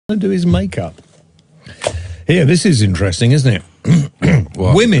do his makeup. Here, this is interesting, isn't it?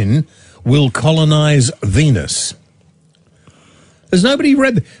 Women will colonize Venus. Has nobody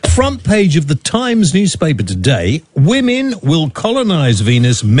read the front page of the Times newspaper today? Women will colonize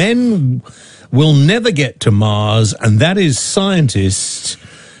Venus. Men will never get to Mars. And that is scientists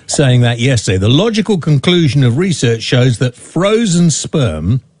saying that yesterday. The logical conclusion of research shows that frozen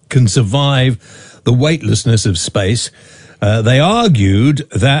sperm can survive the weightlessness of space. They argued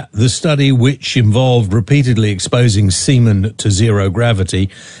that the study, which involved repeatedly exposing semen to zero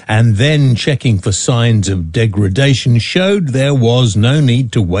gravity and then checking for signs of degradation, showed there was no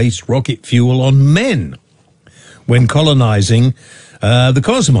need to waste rocket fuel on men when colonizing the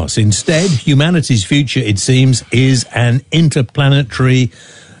cosmos. Instead, humanity's future, it seems, is an interplanetary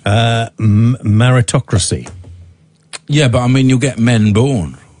meritocracy. Yeah, but I mean, you'll get men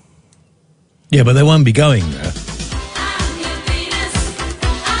born. Yeah, but they won't be going there.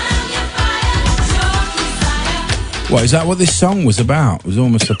 What, is that what this song was about? It was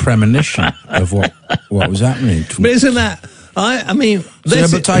almost a premonition of what was happening. But isn't that... I mean... So,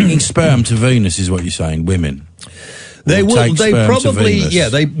 but taking sperm to Venus is what you're saying, women. They will. They probably... Yeah,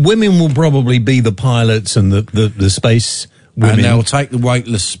 women will probably be the pilots and the space women. And they'll take the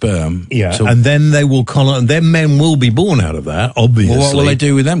weightless sperm. Yeah, and then they will colonize... Then men will be born out of that, obviously. Well, what will they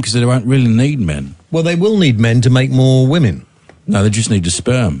do with them? Because they won't really need men. Well, they will need men to make more women. No, they just need the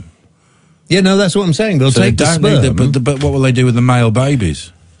sperm. Yeah, no, that's what I'm saying. They'll take the sperm. But what will they do with the male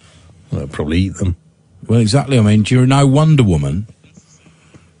babies? Well, they'll probably eat them. Well, exactly. I mean, do you know Wonder Woman?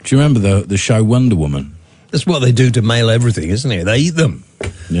 Do you remember the show Wonder Woman? That's what they do to male everything, isn't it? They eat them.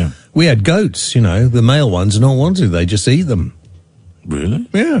 Yeah. We had goats, you know. The male ones are not wanted. They just eat them. Really?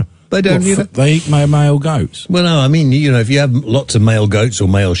 Yeah. They don't. They eat male goats? Well, no, I mean, you know, if you have lots of male goats or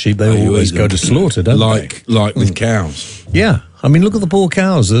male sheep, they always go to slaughter, don't they? Like with cows. Yeah. I mean, look at the poor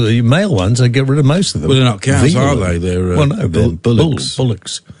cows. The male ones, they get rid of most of them. Well, they're not cows, are they? They're well, no, they're bullocks.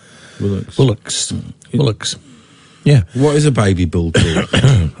 Bullocks. Yeah. What is a baby bull called?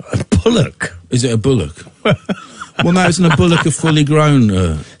 A bullock. Is it a bullock? Well, no, isn't a bullock a fully grown,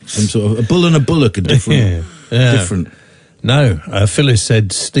 some sort of... A bull and a bullock are different. Yeah. Different. No, Phyllis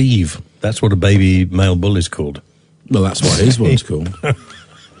said Steve. That's what a baby male bull is called. Well, that's what his one's called.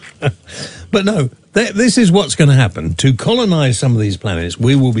 But no, this is what's going to happen. To colonize some of these planets,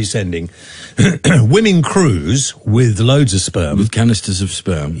 we will be sending women crews with loads of sperm. With canisters of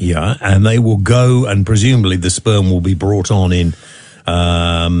sperm. Yeah, and they will go, and presumably the sperm will be brought on in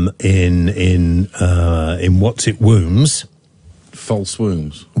what's it, wombs. False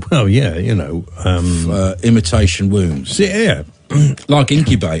wombs. Well, yeah, you know. Imitation wombs. Yeah. Like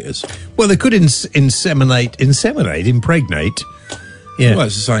incubators. Well, they could impregnate. Yeah. Well,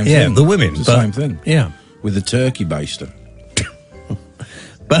 it's the same thing. Yeah, the women. It's the same thing. Yeah. With the turkey baster.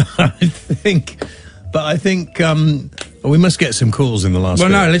 But I think we must get some calls in the last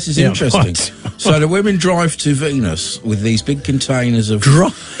bit. No, this is interesting. So the women drive to Venus with these big containers of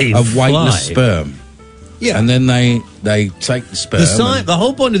weightless sperm. Yeah. And then they take the sperm. The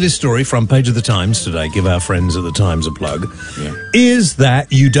whole point of this story, front page of the Times today, give our friends at the Times a plug, is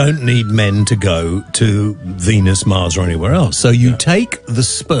that you don't need men to go to Venus, Mars or anywhere else. So you take the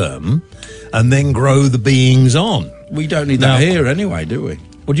sperm and then grow the beings on. We don't need that here anyway, do we?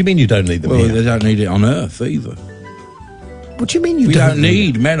 What do you mean you don't need them here? Well, they don't need it on Earth either. What do you mean we don't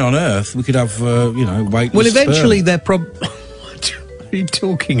need men on Earth? We could have, weightless Well, eventually sperm. they're probably... What are you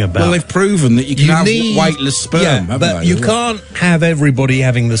talking about? Well, they've proven that you can have weightless sperm, haven't but they? you can't have everybody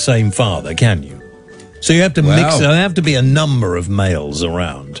having the same father, can you? So you have to mix... There have to be a number of males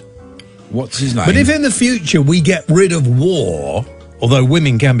around. What's his name? But if in the future we get rid of war, although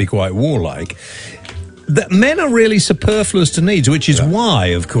women can be quite warlike... that men are really superfluous to needs, which is why,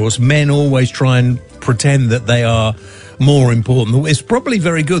 of course, men always try and pretend that they are more important. It's probably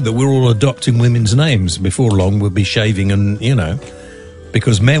very good that we're all adopting women's names. Before long, we'll be shaving and,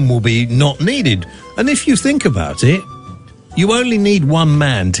 because men will be not needed. And if you think about it, you only need one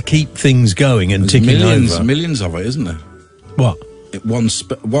man to keep things going and ticking over. Millions of it, isn't there? What? One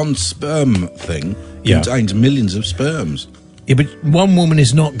sperm thing contains millions of sperms. Yeah, but one woman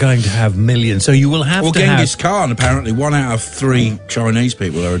is not going to have millions, so you will have to Genghis Khan, apparently, 1 out of 3 Chinese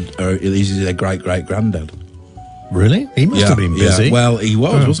people are he's their great-great-granddad. Really? He must have been busy. Yeah. Well, he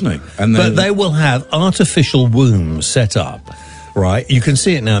was, wasn't he? And but they will have artificial wombs set up, right? You can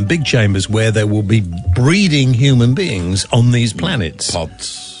see it now in big chambers where there will be breeding human beings on these planets.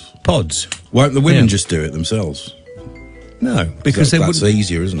 Pods. Won't the women just do it themselves? No, because that's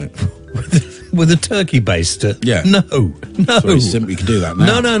easier, isn't it? With a turkey baster? Yeah. No. It's very simple. You can do that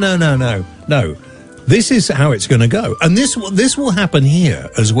now. No. This is how it's going to go, and this will happen here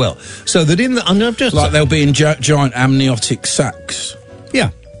as well. So that in the, I'm just like they'll be in giant amniotic sacs. Yeah,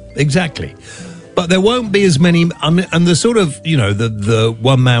 exactly. But there won't be as many, and the sort of, you know, the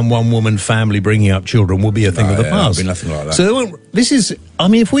one man, one woman family bringing up children will be a thing of the past. There'll be nothing like that. So there won't, this is, I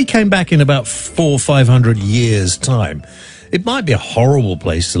mean, if we came back in about 400 or 500 years' time, it might be a horrible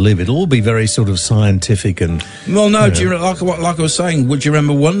place to live. It'll all be very sort of scientific and. Well, no, do you, like I was saying, would you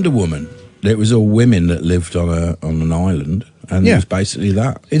remember Wonder Woman? It was all women that lived on an island, and it was basically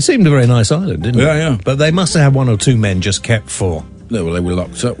that. It seemed a very nice island, didn't it? Yeah. But they must have had one or two men just kept for. No, well, they were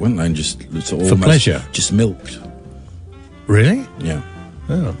locked up, weren't they? And just sort of for pleasure, just milked. Really? Yeah.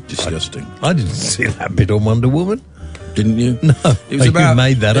 Oh, disgusting. I didn't see that bit on Wonder Woman. Didn't you? No, it was you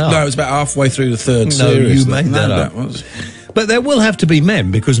made that up. No, it was about halfway through the third No, series. you made that up. But there will have to be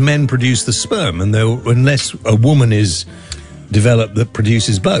men because men produce the sperm, and unless a woman is developed that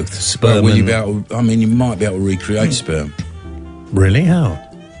produces both sperm. Well, will you be able? I mean, you might be able to recreate sperm. Really? How?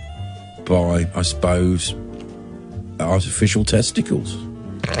 By, I suppose, artificial testicles.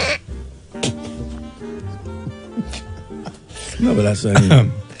 No, but that's.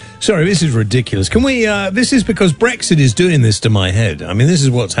 Sorry, this is ridiculous. Can we? This is because Brexit is doing this to my head. I mean, this is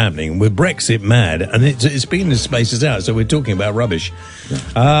what's happening. We're Brexit mad, and it's been the spaces out. So we're talking about rubbish.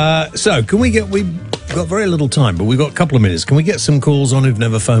 So can we get? We've got very little time, but we've got a couple of minutes. Can we get some calls on who've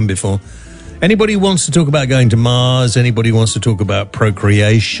never phoned before? Anybody who wants to talk about going to Mars? Anybody who wants to talk about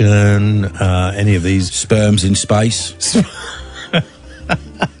procreation? Any of these sperms in space?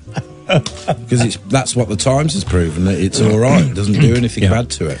 Because that's what the Times has proven, that it's all right. It doesn't do anything bad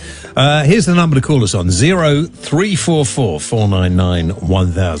to it. Here's the number to call us on: 0344 499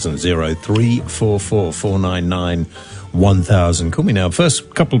 1000. 0344 499 1000. Call me now.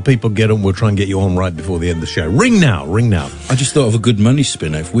 First couple of people get on. We'll try and get you on right before the end of the show. Ring now. Ring now. I just thought of a good money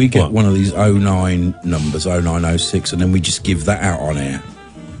spinner. If we get one of these 09 numbers, 0906, and then we just give that out on air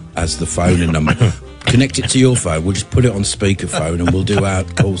as the phone-in number. Connect it to your phone. We'll just put it on speakerphone and we'll do our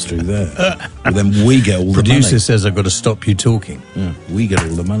calls through there. Well, then we get all the money. Producer says I've got to stop you talking. Yeah, we get all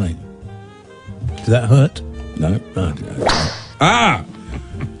the money. Did that hurt? No. Ah!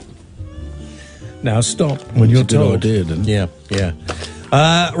 Now stop when you're told. Good idea, yeah.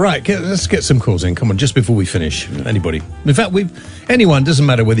 Right, let's get some calls in. Come on, just before we finish. Anybody? In fact, anyone. Doesn't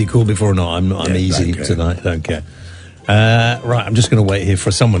matter whether you call before or not. I'm easy tonight. Don't care. Right, I'm just going to wait here for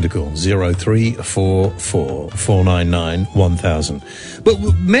someone to call. 0344 499 1000. But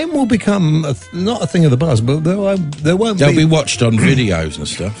men will become not a thing of the past, but there won't be. They'll be watched on videos and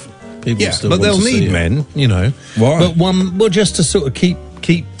stuff. People still but want they'll to see need men, you know. Why? But just to sort of keep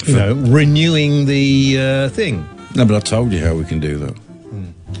you know, renewing the thing. No, but I told you how we can do that.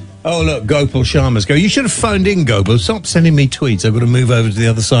 Oh, look, Gopal Sharma's go. You should have phoned in, Gopal. Stop sending me tweets. I've got to move over to the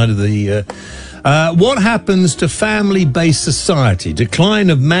other side of the... what happens to family-based society?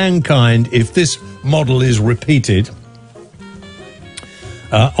 Decline of mankind if this model is repeated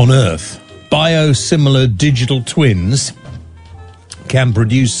on Earth. Biosimilar digital twins can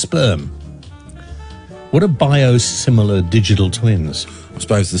produce sperm. What are biosimilar digital twins? I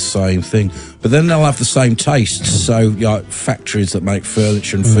suppose the same thing, but then they'll have the same tastes. So, like factories that make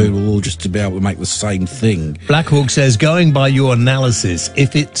furniture and food will all just to be able to make the same thing. Blackhawk says, going by your analysis,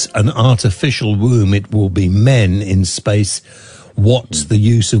 if it's an artificial womb, it will be men in space. What's the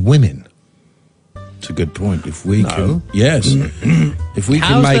use of women? It's a good point. If we can, yes, if we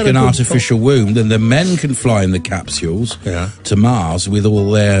can make an artificial womb, then the men can fly in the capsules to Mars with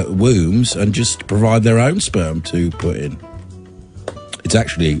all their wombs and just provide their own sperm to put in. It's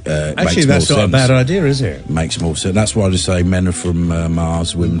actually makes that's more not sense. a bad idea, is it? Makes more sense. That's why I just say men are from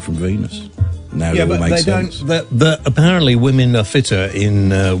Mars, women from Venus. Now it all makes sense. Apparently, women are fitter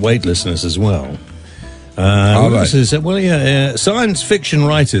in weightlessness as well. Science fiction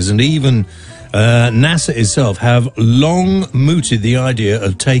writers and even NASA itself have long mooted the idea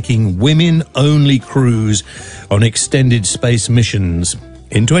of taking women-only crews on extended space missions.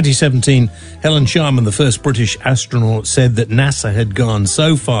 In 2017, Helen Sharman, the first British astronaut, said that NASA had gone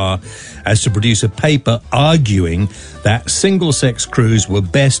so far as to produce a paper arguing that single-sex crews were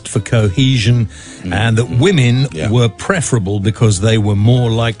best for cohesion and that women were preferable because they were more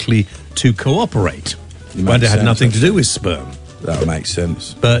likely to cooperate. But it had nothing to do with sperm. That makes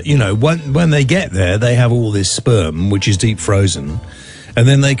sense. But, you know, when they get there, they have all this sperm, which is deep frozen, and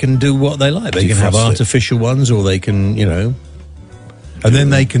then they can do what they like. They can have artificial ones, or they can, you know... And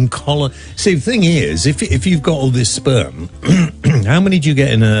then they can See, the thing is, if you've got all this sperm, how many do you get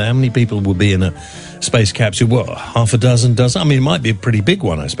how many people will be in a space capsule? What, half a dozen? I mean, it might be a pretty big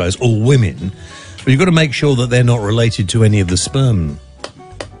one, I suppose, all women. But you've got to make sure that they're not related to any of the sperm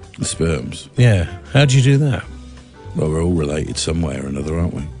the sperms. Yeah. How'd you do that? Well, we're all related some way or another,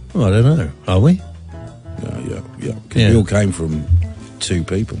 aren't we? Oh, I don't know. Are we? Yeah. 'Cause we all came from two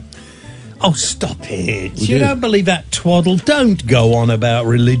people. Oh, stop it. You don't believe that twaddle. Don't go on about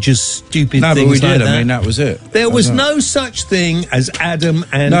religious stupid things but we like did. that. I mean, that was it. There was no such thing as Adam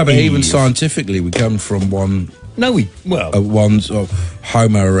and No, but Eve. even scientifically, we come from one... No, one's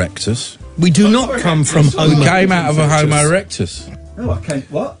Homo erectus. we do not come from Homo. We came out of a Homo erectus. Oh, I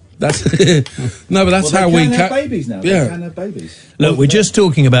can't. What? That's no, but that's how we have babies now. Yeah. They can have babies. Look, we're just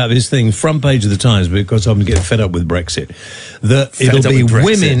talking about this thing, front page of the Times, because I'm getting fed up with Brexit. That it'll be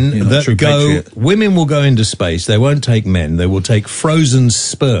women that go. Women will go into space. They won't take men. They will take frozen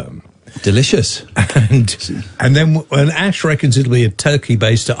sperm. Delicious. And then when Ash reckons it'll be a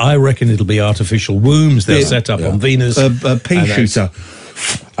turkey-based, I reckon it'll be artificial wombs. They'll set up on Venus. A pea shooter.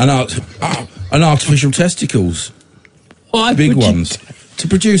 and artificial testicles. Why big ones. To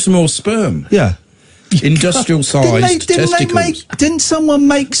produce more sperm. Yeah. Industrial-sized testicles. Didn't someone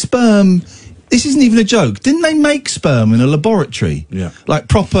make sperm? This isn't even a joke. Didn't they make sperm in a laboratory? Yeah. Like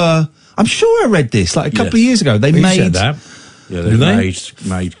proper... I'm sure I read this, like a couple of years ago. They made... said that. Yeah, they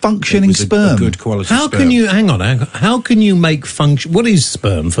made functioning sperm. A good quality How sperm. can you... Hang on. How can you make function... What is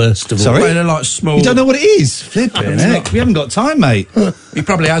sperm, first of all? Sorry? Well, they're like small... You don't know what it is? Flipping heck. We haven't got time, mate. He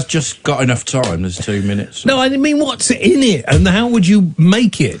probably has just got enough time. There's 2 minutes. No, I mean, what's in it? And how would you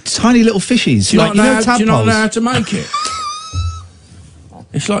make it? Tiny little fishies. Do you not know tadpoles? how to make it?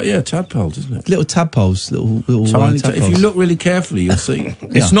 It's like, tadpoles, isn't it? Little tadpoles. Little Tiny tadpoles. if you look really carefully, you'll see.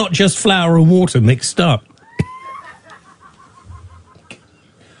 It's not just flour and water mixed up.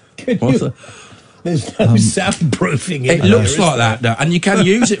 There's no soundproofing in It looks like that, though, and you can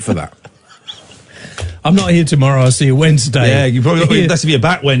use it for that. I'm not here tomorrow. I'll see you Wednesday. Yeah, you probably that's if you're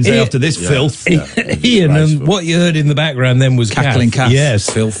back Wednesday after this filth. Ian, and what you heard in the background then was Cackling Kath. Yes.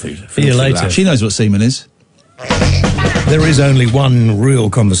 Filthy. See you later. She knows what semen is. There is only one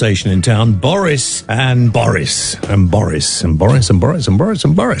real conversation in town. Boris and Boris. And Boris and Boris and Boris and Boris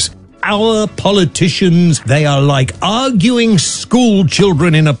and Boris. Our politicians, they are like arguing school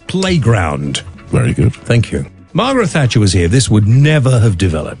children in a playground. Very good. Thank you. Margaret Thatcher was here. This would never have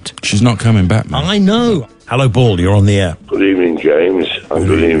developed. She's not coming back, man. I know. Hello, Paul. You're on the air. Good evening, James. And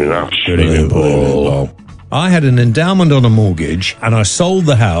good evening, Ash. Good evening, Paul. I had an endowment on a mortgage, and I sold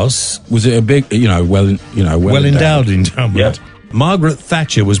the house. Was it a big, well endowed endowment? Yeah. Margaret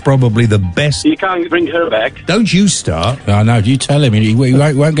Thatcher was probably the best. You can't bring her back. Don't you start. I know. You tell him. He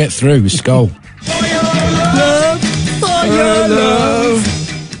won't get through with skull.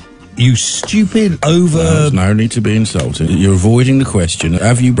 You stupid There's no need to be insulted. You're avoiding the question.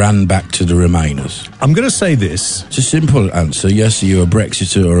 Have you ran back to the Remainers? I'm going to say this. It's a simple answer. Yes, are you a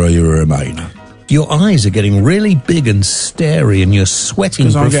Brexiter or are you a Remainer? Your eyes are getting really big and starey, and you're sweating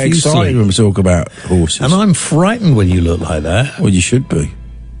Because I profusely. get excited when we talk about horses. And I'm frightened when you look like that. Well, you should be.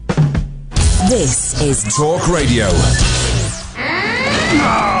 This is Talk Radio.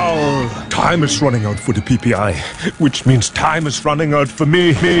 Time is running out for the PPI, which means time is running out for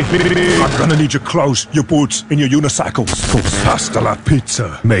me. I'm gonna need your clothes, your boots, and your unicycles. For pasta la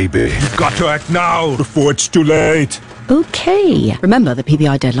pizza, maybe. You've got to act now before it's too late. Okay. Remember, the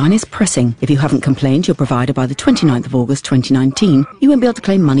PPI deadline is pressing. If you haven't complained to your provider by the 29th of August 2019, you won't be able to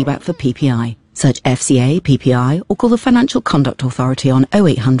claim money back for PPI. Search FCA, PPI, or call the Financial Conduct Authority on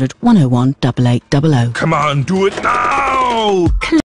 0800 101 8800. Come on, do it now!